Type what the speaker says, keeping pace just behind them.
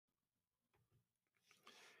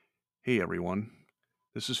Hey everyone,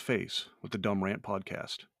 this is Face with the Dumb Rant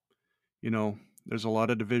Podcast. There's a lot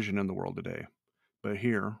of division in the world today, but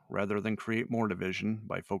here, rather than create more division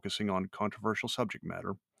by focusing on controversial subject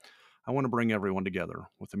matter, I want to bring everyone together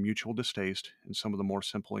with a mutual distaste in some of the more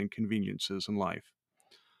simple inconveniences in life.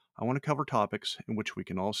 I want to cover topics in which we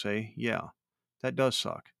can all say, yeah, that does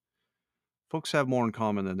suck. Folks have more in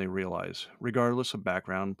common than they realize, regardless of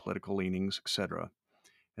background, political leanings, etc.,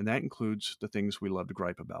 and that includes the things we love to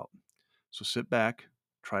gripe about. So sit back,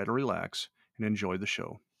 try to relax, and enjoy the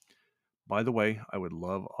show. By the way, I would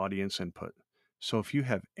love audience input. So if you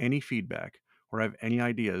have any feedback or have any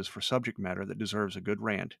ideas for subject matter that deserves a good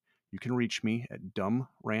rant, you can reach me at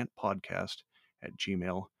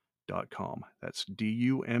dumbrantpodcast@gmail.com. That's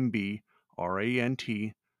DUMBRANT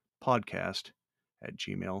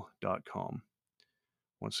podcast@gmail.com.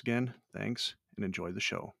 Once again, thanks and enjoy the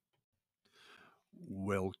show.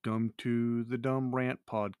 Welcome to the Dumb Rant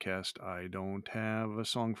Podcast. I don't have a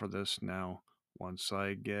song for this now. Once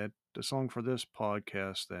I get a song for this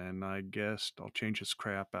podcast, then I guess I'll change this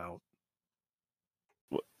crap out.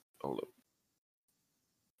 What? Hold up.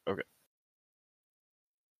 Okay.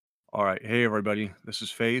 All right. Hey, everybody. This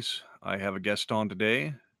is Face. I have a guest on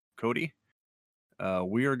today, Cody.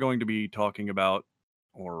 We are going to be talking about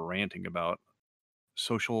or ranting about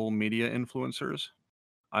social media influencers.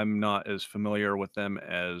 I'm not as familiar with them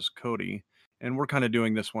as Cody, and we're kind of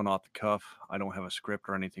doing this one off the cuff. I don't have a script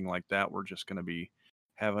or anything like that. We're just going to be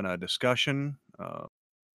having a discussion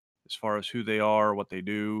as far as who they are, what they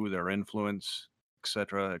do, their influence,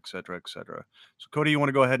 etc., etc., etc. So, Cody, you want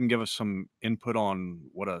to go ahead and give us some input on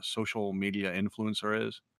what a social media influencer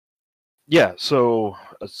is? Yeah, so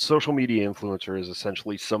a social media influencer is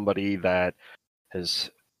essentially somebody that has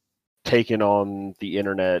taken on the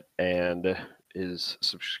internet and is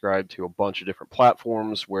subscribed to a bunch of different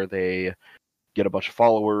platforms where they get a bunch of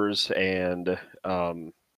followers and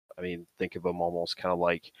think of them almost kind of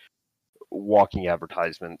like walking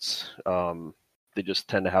advertisements. They just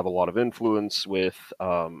tend to have a lot of influence with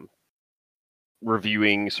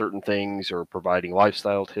reviewing certain things or providing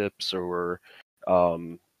lifestyle tips or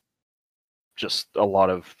um, just a lot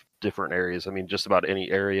of different areas. I mean, just about any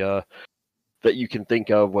area that you can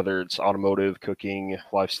think of, whether it's automotive, cooking,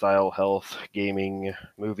 lifestyle, health, gaming,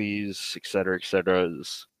 movies, et cetera,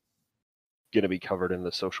 is going to be covered in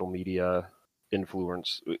the social media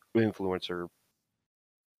influencer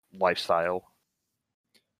lifestyle.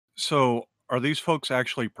 So, are these folks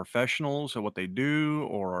actually professionals at what they do,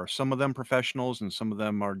 or are some of them professionals and some of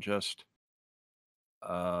them are just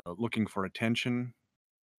looking for attention?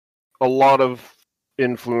 A lot of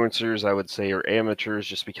influencers, I would say, are amateurs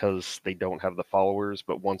just because they don't have the followers.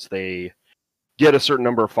 But once they get a certain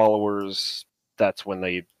number of followers, that's when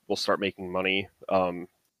they will start making money. You're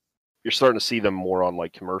starting to see them more on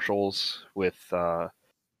like commercials with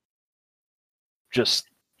just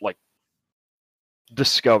like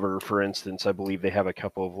Discover, for instance. I believe they have a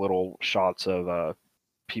couple of little shots of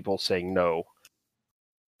people saying no,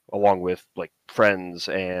 along with like Friends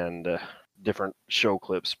and different show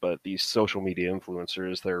clips. But these social media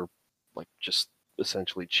influencers, they're like just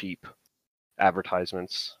essentially cheap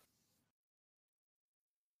advertisements.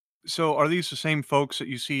 So, are these the same folks that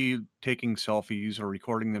you see taking selfies or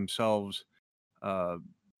recording themselves uh,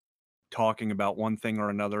 talking about one thing or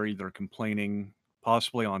another, either complaining,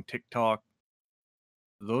 possibly on TikTok,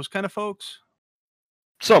 those kind of folks?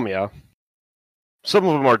 Some, yeah. Some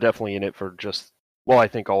of them are definitely in it for just, well, I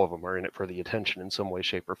think all of them are in it for the attention in some way,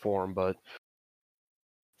 shape, or form. But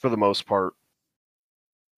for the most part,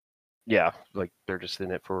 yeah, like they're just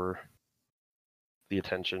in it for the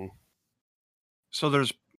attention. So,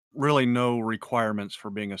 there's really no requirements for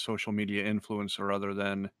being a social media influencer other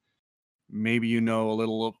than maybe you know a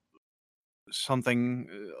little something,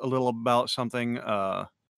 a little about something.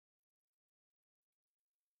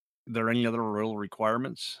 There any other real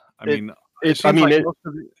requirements? I It, mean, it it, I seems mean, like it, most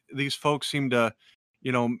of these folks seem to,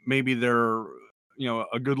 maybe they're,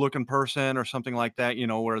 a good looking person or something like that,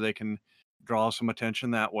 where they can draw some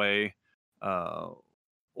attention that way. Uh,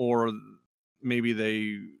 or maybe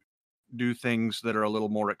they do things that are a little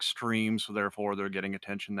more extreme, so therefore they're getting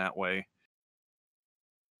attention that way.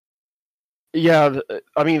 yeah,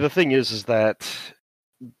 I mean, the thing is that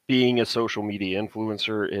being a social media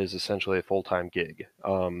influencer is essentially a full-time gig.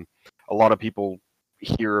 A lot of people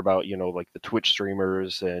hear about, like the Twitch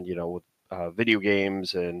streamers and, with video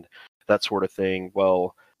games and that sort of thing.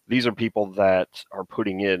 Well, these are people that are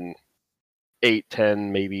putting in 8,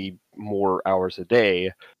 10, maybe more hours a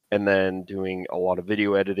day, and then doing a lot of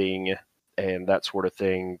video editing and that sort of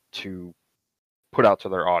thing to put out to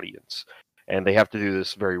their audience. and they have to do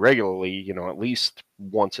this very regularly, at least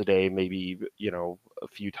once a day, maybe, a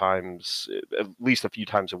few times, at least a few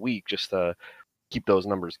times a week, just to keep those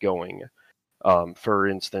numbers going. For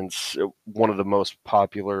instance, one of the most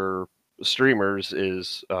popular streamers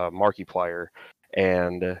is Markiplier,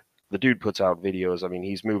 and the dude puts out videos. I mean,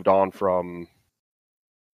 he's moved on from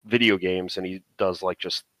video games and he does like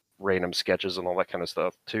just random sketches and all that kind of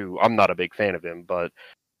stuff too. I'm not a big fan of him, but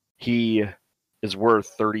he is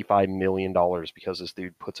worth $35 million because this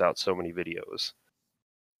dude puts out so many videos.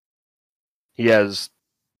 He has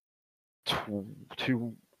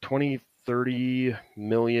 20, 30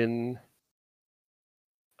 million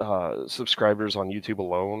subscribers on YouTube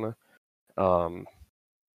alone.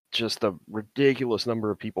 Just a ridiculous number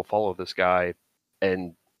of people follow this guy,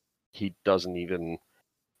 and he doesn't even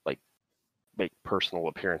like make personal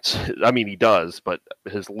appearances. I mean, he does, but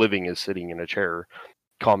his living is sitting in a chair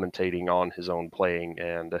commentating on his own playing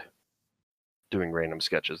and doing random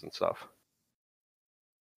sketches and stuff.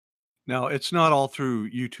 Now, it's not all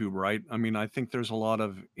through YouTube, right? I mean, I think there's a lot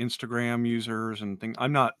of Instagram users and things.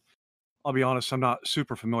 I'll be honest, I'm not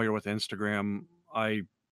super familiar with Instagram. I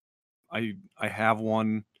I have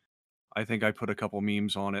one. I think I put a couple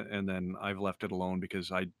memes on it and then I've left it alone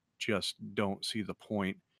because I just don't see the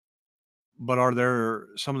point. But are there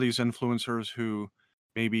some of these influencers who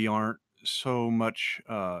maybe aren't so much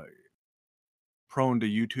prone to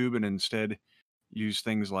YouTube and instead use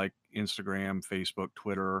things like Instagram, Facebook,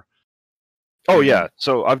 Twitter, Oh and yeah,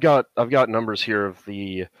 so I've got numbers here of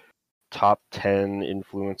the top 10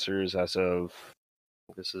 influencers as of,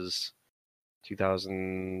 this is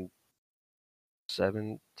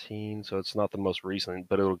 2017, so it's not the most recent,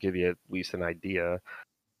 but it'll give you at least an idea.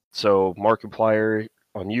 So Markiplier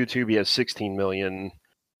on YouTube, he has 16 million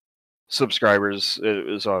subscribers.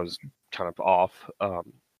 So I was kind of off.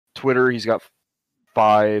 Twitter, he's got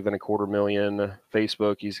 5.25 million.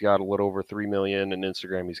 Facebook, he's got a little over 3 million, and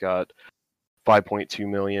Instagram, he's got 5.2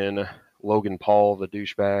 million. Logan Paul, the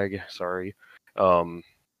douchebag, sorry,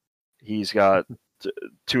 he's got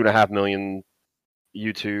 2.5 million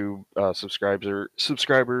YouTube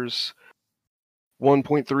subscribers,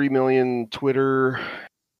 1.3 million Twitter,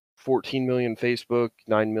 14 million Facebook,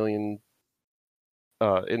 9 million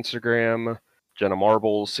Instagram. Jenna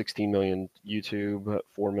Marbles, 16 million YouTube,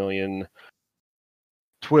 4 million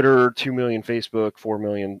Twitter, 2 million Facebook, 4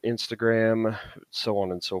 million Instagram, so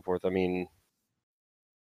on and so forth. I mean,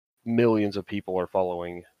 millions of people are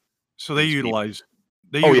following so these people.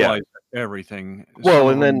 they Oh yeah. utilize everything. Some Well,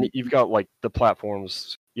 of and then them, you've got like the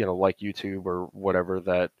platforms, like YouTube or whatever,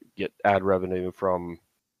 that get ad revenue from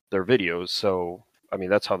their videos. So, I mean,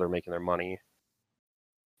 that's how they're making their money.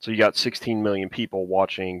 So you got 16 million people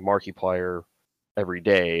watching Markiplier every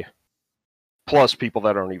day, plus people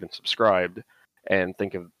that aren't even subscribed, and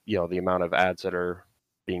think of, the amount of ads that are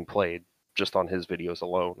being played just on his videos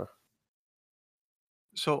alone.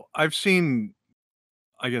 so I've seen,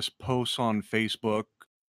 I guess, posts on Facebook,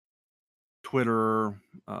 Twitter,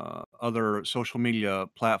 other social media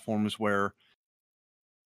platforms where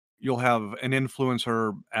you'll have an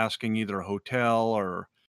influencer asking either a hotel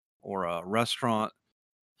or a restaurant,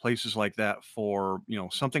 places like that for,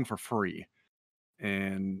 something for free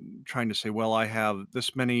and trying to say, well, I have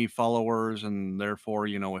this many followers and therefore,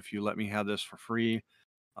 if you let me have this for free,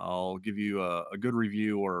 I'll give you a good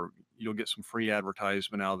review or you'll get some free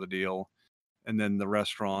advertisement out of the deal. And then the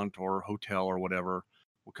restaurant or hotel or whatever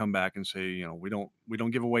will come back and say, we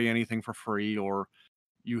don't give away anything for free, or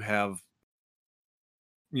you have,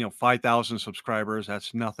 5,000 subscribers,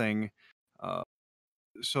 that's nothing. Uh,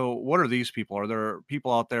 so what are these people? Are there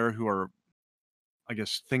people out there who are, I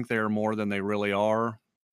guess, think they're more than they really are?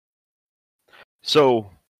 So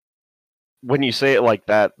when you say it like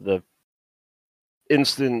that, the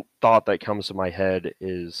instant thought that comes to my head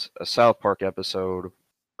is a South Park episode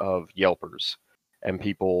of Yelpers and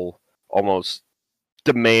people almost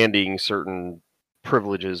demanding certain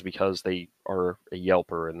privileges because they are a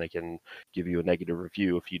Yelper and they can give you a negative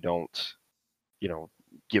review if you don't, you know,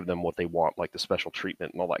 give them what they want, like the special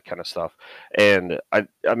treatment and all that kind of stuff. And I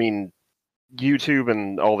mean, YouTube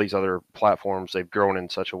and all these other platforms, they've grown in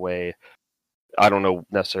such a way. I don't know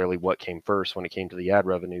necessarily what came first when it came to the ad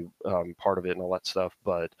revenue part of it and all that stuff,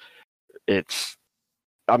 but it's,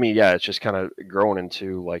 I mean, yeah, it's just kind of growing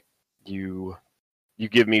into like, you you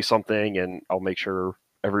give me something and I'll make sure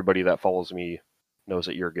everybody that follows me knows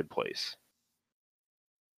that you're a good place.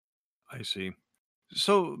 I see.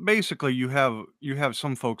 So basically you have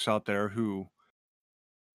some folks out there who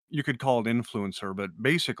you could call it influencer, but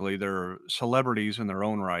basically they're celebrities in their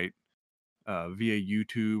own right, via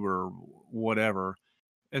YouTube or whatever.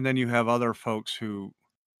 And then you have other folks who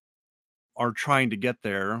are trying to get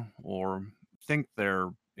there or think they're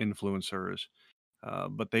influencers,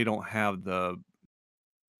 but they don't have the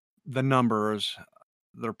numbers.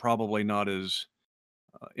 They're probably not as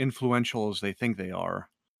influential as they think they are.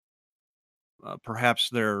 Perhaps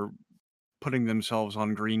they're putting themselves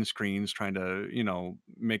on green screens, trying to,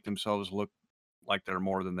 make themselves look like they're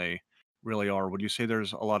more than they really are. Would you say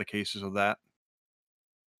there's a lot of cases of that?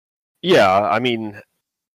 Yeah, I mean,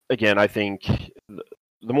 again, I think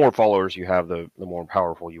the more followers you have, the more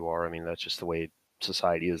powerful you are. I mean, that's just the way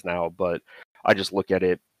society is now. But I just look at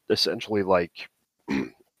it essentially like,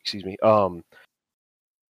 excuse me,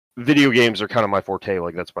 video games are kind of my forte.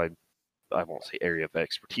 Like that's my, I won't say area of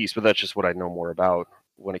expertise, but that's just what I know more about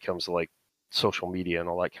when it comes to like social media and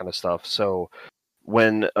all that kind of stuff. So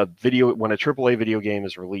when a AAA video game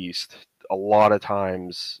is released, a lot of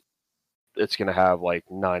times it's going to have like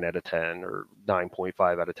 9 out of 10 or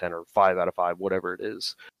 9.5 out of 10 or 5 out of 5, whatever it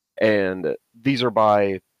is. And these are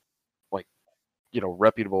by like,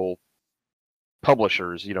 reputable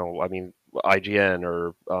publishers, I mean, IGN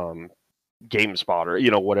or GameSpot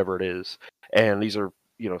or, whatever it is. And these are,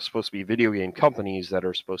 supposed to be video game companies that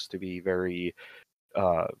are supposed to be very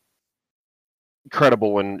uh,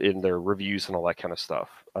 credible in their reviews and all that kind of stuff.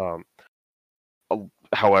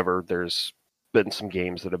 However, there's been some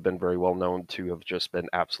games that have been very well known to have just been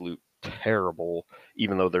absolute terrible,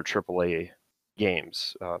 even though they're AAA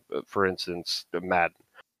games. For instance, Madden.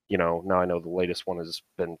 Now I know the latest one has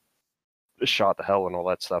been shot to hell and all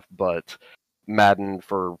that stuff, but Madden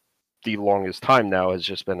for the longest time now has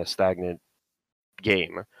just been a stagnant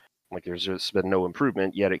game. Like there's just been no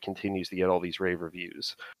improvement, yet it continues to get all these rave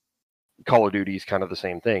reviews. Call of Duty is kind of the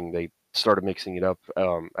same thing. They started mixing it up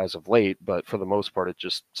as of late, but for the most part, it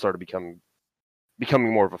just started becoming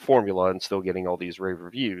more of a formula and still getting all these rave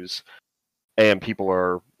reviews. And people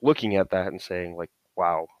are looking at that and saying, like,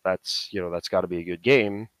 "Wow, that's got to be a good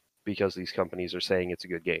game," because these companies are saying it's a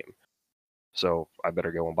good game. So I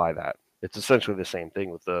better go and buy that. It's essentially the same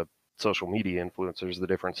thing with the social media influencers. The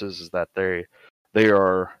difference is that they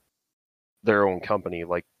are their own company.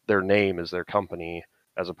 Like their name is their company,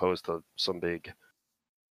 as opposed to some big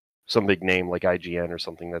name like IGN or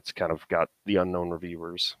something that's kind of got the unknown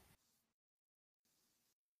reviewers.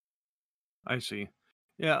 I see.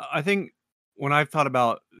 Yeah, I think when I've thought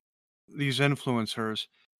about these influencers,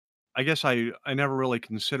 I guess I never really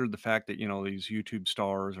considered the fact that, these YouTube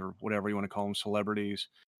stars or whatever you want to call them, celebrities,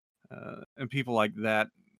 and people like that.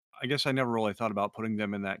 I guess I never really thought about putting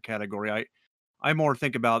them in that category. I more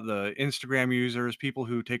think about the Instagram users, people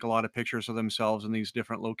who take a lot of pictures of themselves in these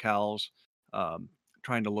different locales, um,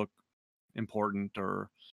 trying to look important, or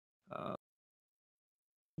uh,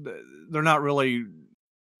 they're not really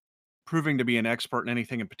proving to be an expert in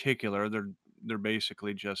anything in particular. They're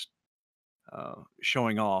basically just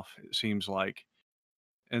showing off. It seems like,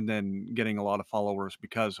 and then getting a lot of followers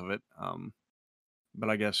because of it. But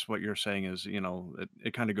I guess what you're saying is,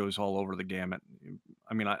 it kind of goes all over the gamut.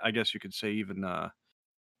 I mean, I guess you could say even,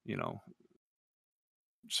 you know,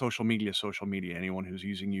 social media, anyone who's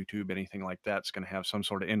using YouTube, anything like that's going to have some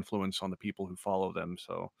sort of influence on the people who follow them.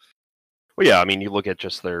 So, Well, yeah, I mean, you look at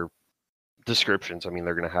just their descriptions. I mean,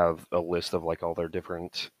 they're going to have a list of like all their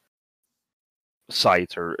different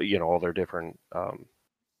sites or all their different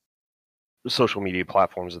social media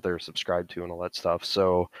platforms that they're subscribed to and all that stuff.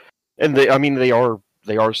 So, and I mean, they are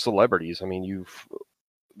celebrities. I mean,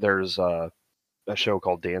 there's a show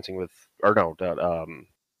called Dancing with, or no,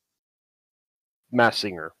 Mass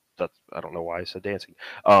Singer. That's, I don't know why I said dancing.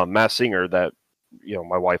 Mass Singer that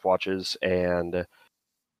my wife watches, and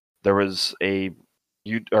there was a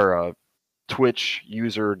Twitch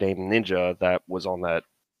user named Ninja that was on that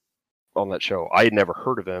show. I had never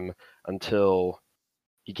heard of him until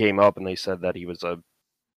he came up, and they said that he was a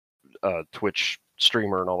Twitch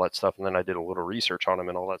streamer and all that stuff. And then I did a little research on him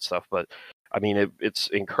and all that stuff. But I mean, it's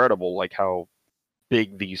incredible, like how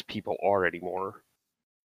big these people are anymore.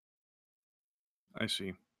 I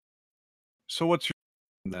see. So, what's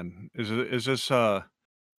your then? Is this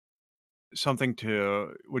something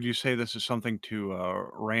to? Would you say this is something to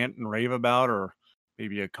rant and rave about, or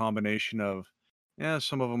maybe a combination of? Yeah,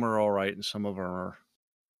 some of them are all right, and some of them are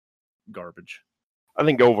garbage. I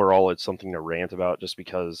think overall it's something to rant about, just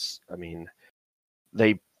because I mean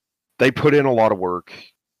they they put in a lot of work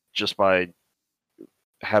just by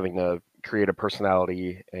having to create a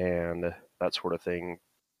personality and that sort of thing.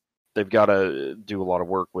 They've got to do a lot of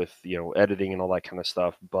work with editing and all that kind of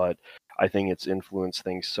stuff, but I think it's influenced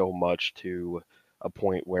things so much to a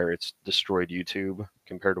point where it's destroyed YouTube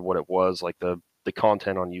compared to what it was. Like the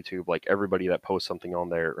content on YouTube, like everybody that posts something on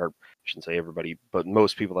there, or I shouldn't say everybody, but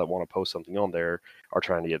most people that want to post something on there are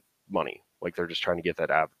trying to get money. Like they're just trying to get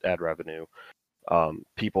that ad revenue.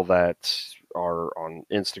 People that are on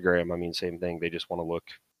Instagram, I mean, same thing. They just want to look,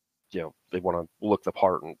 they want to look the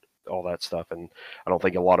part and all that stuff. And I don't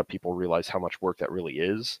think a lot of people realize how much work that really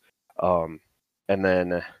is. And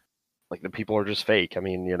then like the people are just fake. I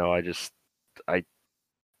mean, I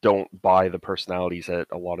don't buy the personalities that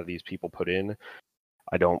a lot of these people put in.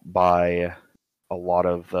 I don't buy a lot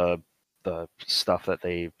of the stuff that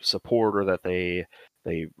they support or that they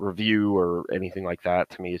review or anything like that.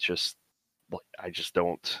 To me, it's just like I just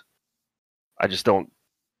don't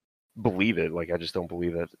believe it. Like I just don't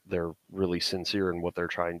believe that they're really sincere in what they're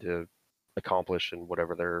trying to accomplish and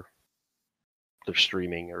whatever they're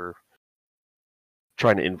streaming or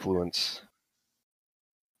trying to influence.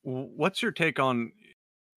 What's your take on,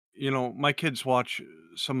 my kids watch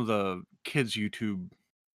some of the kids YouTube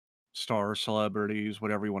stars, celebrities,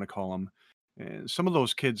 whatever you want to call them. And some of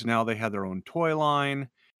those kids now they have their own toy line.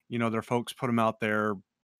 Their folks put them out there,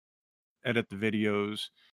 edit the videos.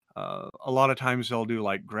 A lot of times they'll do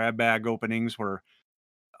like grab bag openings where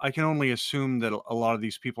I can only assume that a lot of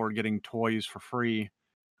these people are getting toys for free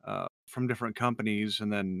from different companies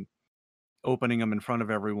and then opening them in front of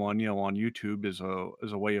everyone, on YouTube is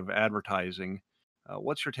a way of advertising.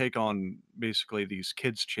 What's your take on basically these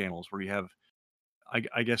kids channels where you have,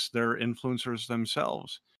 I guess they're influencers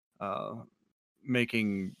themselves, uh,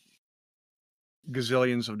 making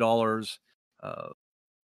gazillions of dollars, uh,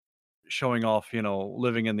 showing off,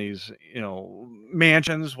 living in these,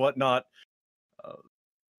 mansions, whatnot, uh,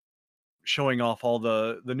 showing off all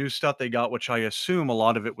the new stuff they got, which I assume a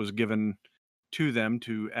lot of it was given to them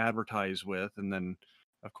to advertise with. And then,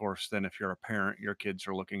 of course, then if you're a parent, your kids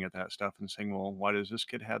are looking at that stuff and saying, "Well, why does this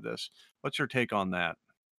kid have this?" What's your take on that?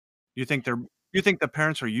 You think you think the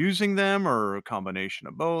parents are using them or a combination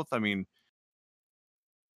of both? I mean,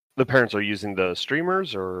 The parents are using the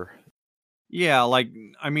streamers, or yeah, like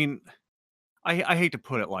I mean, I hate to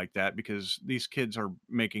put it like that because these kids are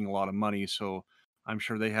making a lot of money, so I'm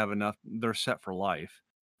sure they have enough. They're set for life,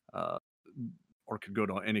 uh, or could go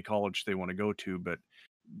to any college they want to go to. But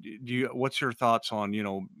do you? What's your thoughts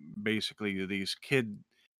on basically these kid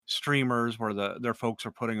streamers where their folks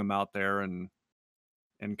are putting them out there and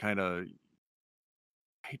kind of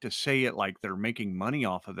hate to say it like they're making money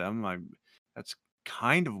off of them. That's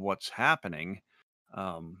kind of what's happening.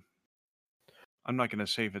 Um, I'm not going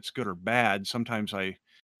to say if it's good or bad. Sometimes I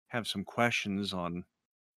have some questions on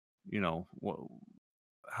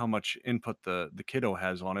how much input the kiddo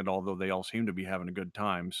has on it, although they all seem to be having a good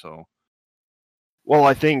time. So well,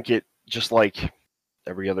 I think it just like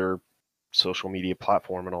every other social media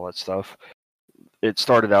platform and all that stuff. It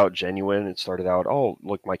started out genuine. It started out, oh,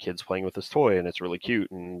 look, my kid's playing with this toy and it's really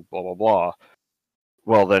cute and blah blah blah.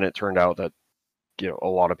 Well, then it turned out that a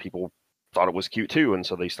lot of people thought it was cute too, and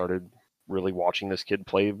so they started really watching this kid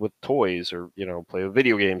play with toys or play with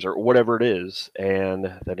video games or whatever it is, and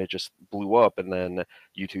then it just blew up. And then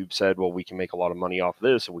YouTube said, well, we can make a lot of money off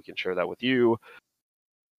this and we can share that with you,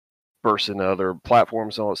 burst into other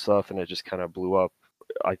platforms and all that stuff, and it just kind of blew up.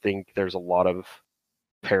 I think there's a lot of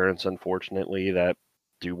parents, unfortunately, that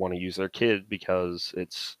do want to use their kid because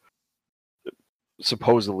it's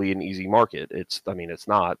supposedly an easy market. I mean, it's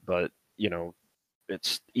not, but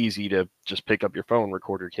it's easy to just pick up your phone,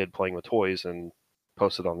 record your kid playing with toys, and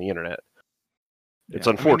post it on the internet. It's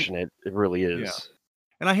yeah, I mean, unfortunate. It really yeah. is.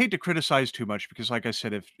 And I hate to criticize too much because, like I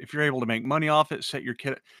said, if you're able to make money off it, set your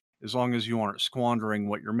kid as long as you aren't squandering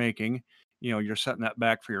what you're making, you're setting that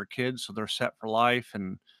back for your kids, so they're set for life.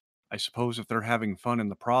 And I suppose if they're having fun in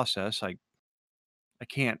the process, I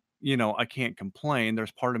can't complain.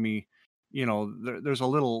 There's part of me, there's a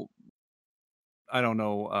little, I don't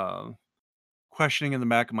know, questioning in the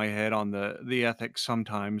back of my head on the ethics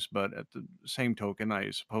sometimes, but at the same token,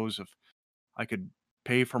 I suppose if I could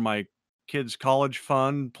pay for my kids' college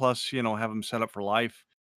fund plus, have them set up for life,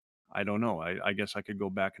 I don't know. I guess I could go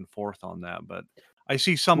back and forth on that, but I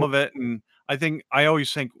see some Well, of it, and I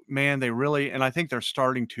always think, man, they really, and I think they're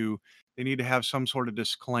starting to. They need to have some sort of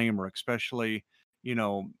disclaimer, especially you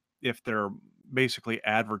know if they're basically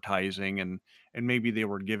advertising, and maybe they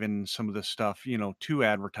were given some of this stuff, to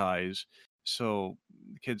advertise, so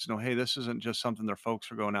the kids know, hey, this isn't just something their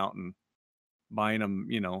folks are going out and buying them,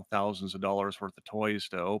 thousands of dollars worth of toys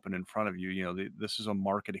to open in front of you. This is a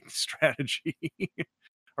marketing strategy.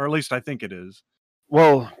 Or at least I think it is.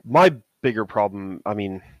 well, my bigger problem, I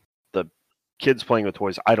mean, the kids playing with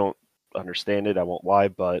toys, I don't understand it. I won't lie,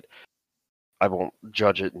 but I won't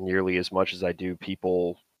judge it nearly as much as I do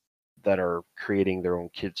people that are creating their own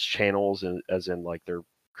kids channels, and as in like they're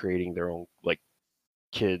creating their own like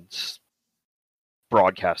kids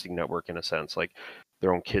broadcasting network in a sense. Like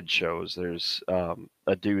their own kid shows. There's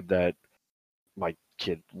a dude that my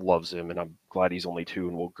kid loves him, and I'm glad he's only 2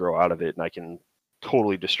 and will grow out of it, and I can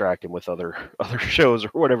totally distract him with other other shows or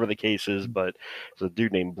whatever the case is. But there's a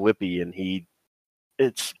dude named Blippi, and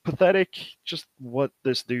it's pathetic just what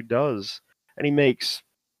this dude does. And he makes,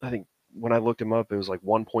 I think when I looked him up, it was like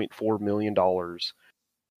 $1.4 million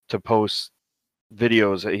to post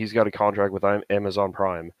videos. He's got a contract with Amazon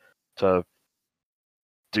Prime to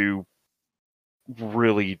do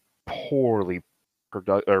really poorly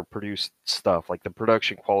produced stuff. Like the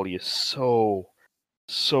production quality is so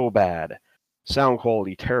bad, sound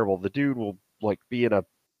quality terrible. The dude will like be in a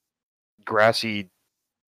grassy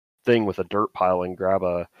thing with a dirt pile and grab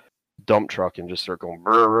a dump truck and just start going.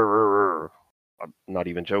 Brr, brr, brr, brr. I'm not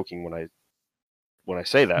even joking when I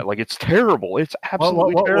say that. Like, it's terrible. It's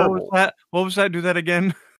absolutely terrible. What was that? What was that? Do that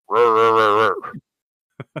again.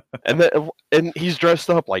 And he's dressed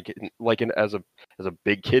up as a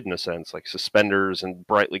big kid in a sense, like suspenders and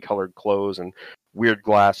brightly colored clothes and weird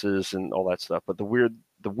glasses and all that stuff. But the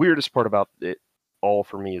weirdest part about it all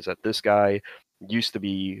for me is that this guy used to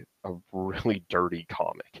be a really dirty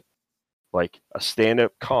comic, like a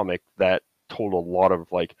stand-up comic that told a lot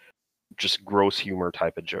of like just gross humor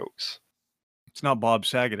type of jokes. It's not Bob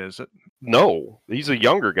Saget, is it? No, he's a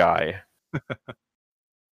younger guy.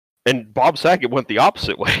 And Bob Saget went the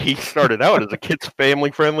opposite way. He started out as a kids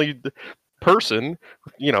family-friendly person,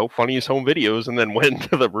 funniest home videos, and then went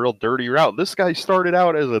into the real dirty route. This guy started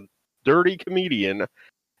out as a dirty comedian,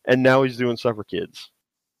 and now he's doing stuff for kids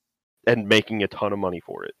and making a ton of money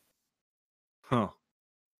for it. Huh.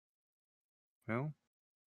 Well,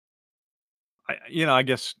 I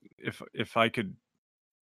guess if I could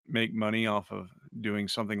make money off of doing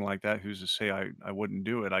something like that, who's to say I wouldn't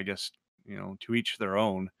do it? I guess, to each their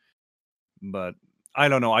own. But I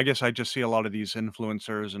don't know. I guess I just see a lot of these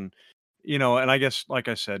influencers and I guess, like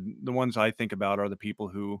I said, the ones I think about are the people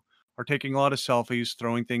who are taking a lot of selfies,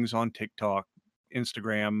 throwing things on TikTok,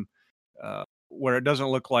 Instagram, where it doesn't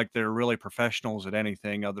look like they're really professionals at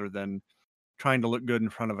anything other than trying to look good in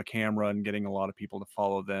front of a camera and getting a lot of people to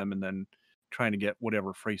follow them and then trying to get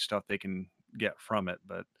whatever free stuff they can get from it.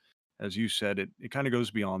 But as you said, it kind of goes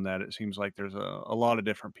beyond that. It seems like there's a lot of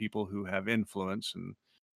different people who have influence and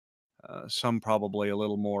some probably a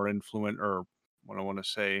little more influent or what I want to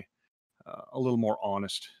say, a little more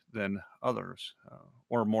honest than others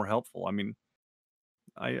or more helpful. I mean,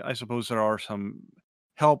 I suppose there are some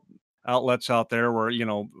help outlets out there where,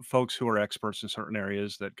 folks who are experts in certain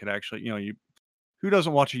areas that could actually, who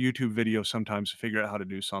doesn't watch a YouTube video sometimes to figure out how to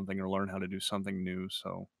do something or learn how to do something new?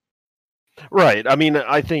 So, right. I mean,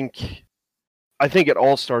 I think it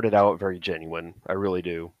all started out very genuine. I really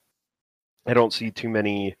do. I don't see too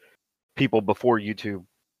many people before YouTube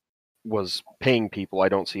was paying people. I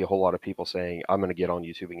don't see a whole lot of people saying, I'm going to get on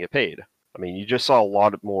YouTube and get paid. I mean, you just saw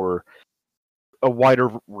a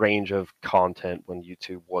wider range of content when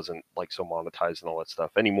YouTube wasn't like so monetized and all that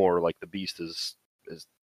stuff anymore. Like the beast is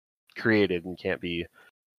created and can't be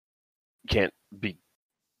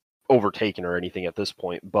overtaken or anything at this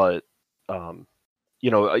point. But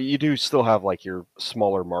you do still have like your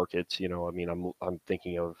smaller markets. I mean, I'm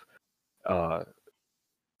thinking of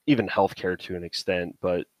even healthcare to an extent,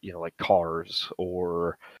 but like cars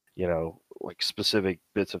or like specific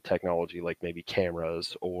bits of technology, like maybe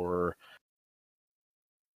cameras or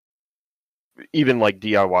even like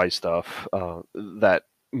DIY stuff that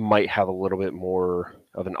might have a little bit more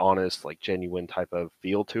of an honest, like genuine type of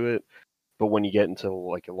feel to it. But when you get into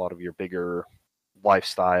like a lot of your bigger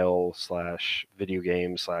lifestyle / video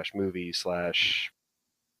game / movie /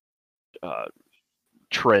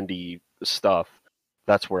 trendy stuff,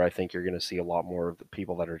 that's where I think you're going to see a lot more of the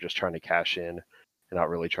people that are just trying to cash in and not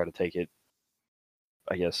really try to take it,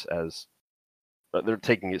 I guess, as they're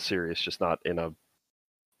taking it serious, just not in a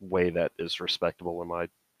way that is respectable, in my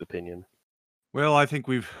opinion. well, I think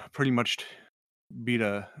we've pretty much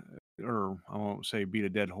or I won't say beat a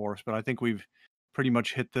dead horse, but I think we've pretty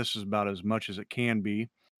much hit this about as much as it can be.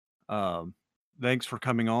 Um, Thanks for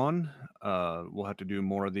coming on. We'll have to do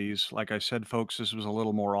more of these. Like I said, folks, this was a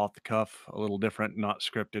little more off the cuff, a little different, not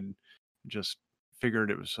scripted. Just figured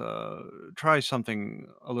it was try something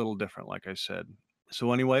a little different, like I said.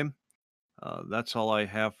 So anyway, that's all I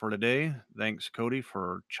have for today. Thanks, Cody,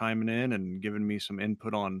 for chiming in and giving me some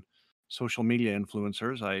input on social media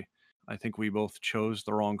influencers. I think we both chose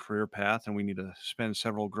the wrong career path, and we need to spend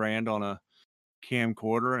several grand on a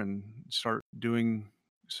camcorder and start doing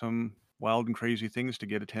some wild and crazy things to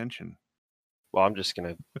get attention. Well, I'm just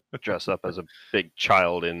going to dress up as a big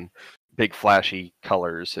child in big flashy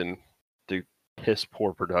colors and do piss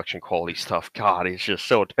poor production quality stuff. God, it's just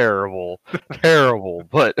so terrible, terrible.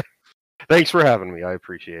 But thanks for having me. I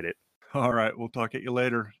appreciate it. All right, we'll talk at you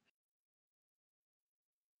later.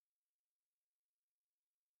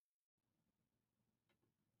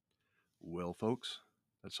 Well, folks,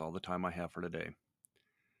 that's all the time I have for today.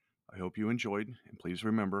 I hope you enjoyed, and please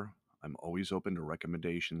remember, I'm always open to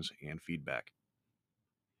recommendations and feedback.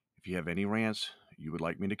 If you have any rants you would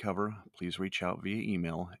like me to cover, please reach out via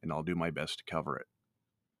email and I'll do my best to cover it.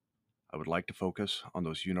 I would like to focus on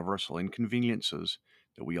those universal inconveniences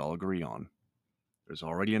that we all agree on. There's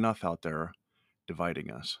already enough out there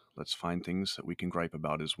dividing us. Let's find things that we can gripe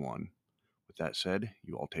about as one. With that said,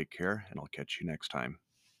 you all take care, and I'll catch you next time.